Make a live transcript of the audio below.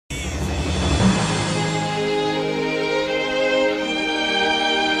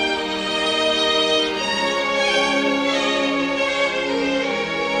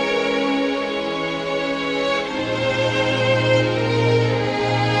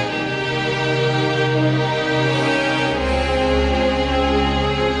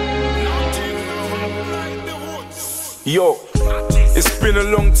Yo, it's been a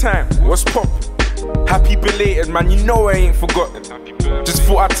long time, what's poppin'? Happy belated, man, you know I ain't forgotten. Just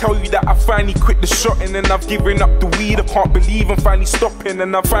thought I'd tell you that I finally quit the shotting and I've given up the weed. I can't believe I'm finally stopping,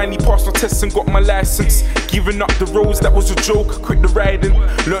 and I finally passed my tests and got my license. Giving up the roads, that was a joke, I quit the riding.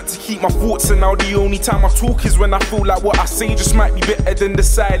 Learned to keep my thoughts, and now the only time I talk is when I feel like what I say just might be better than the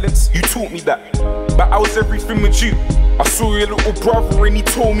silence. You taught me that, but I was everything with you. I saw your little brother and he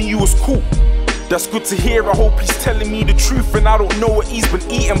told me you was cool. That's good to hear, I hope he's telling me the truth. And I don't know what he's been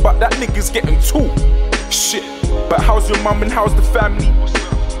eating, but that nigga's getting too. Shit, but how's your mum and how's the family?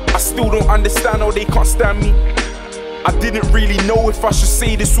 I still don't understand how they can't stand me. I didn't really know if I should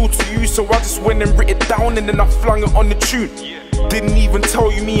say this all to you, so I just went and wrote it down and then I flung it on the tune. Didn't even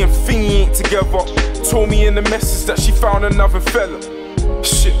tell you me and Thingy ain't together. Told me in the message that she found another fella.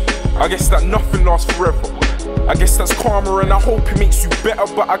 Shit, I guess that nothing lasts forever. I guess that's karma and I hope it makes you better,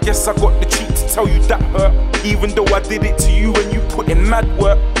 but I guess I got the cheek to tell you that hurt. Even though I did it to you and you put in mad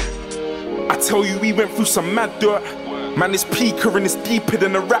work. I tell you we went through some mad dirt. Man, it's peaker and it's deeper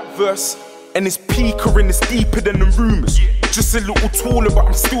than a rap verse. And it's peaker and it's deeper than the rumours. Just a little taller but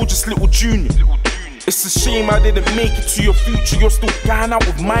I'm still just little junior. It's a shame I didn't make it to your future. You're still going out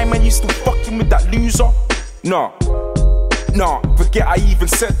with my man, you still fucking with that loser. Nah, forget I even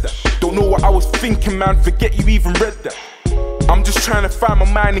said that. Don't know what I was thinking, man, forget you even read that. I'm just trying to find my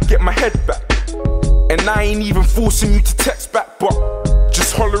mind and get my head back. And I ain't even forcing you to text back, but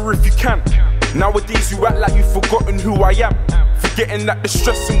just holler if you can. Nowadays you act like you've forgotten who I am, forgetting that the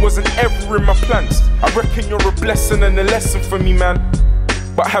stressing wasn't ever in my plans. I reckon you're a blessing and a lesson for me, man.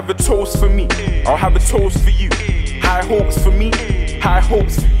 But have a toast for me, I'll have a toast for you. High hopes for me, high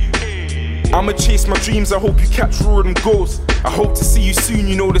hopes for you. I'ma chase my dreams, I hope you capture all them goals. I hope to see you soon,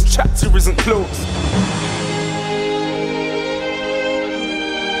 you know this chapter isn't closed.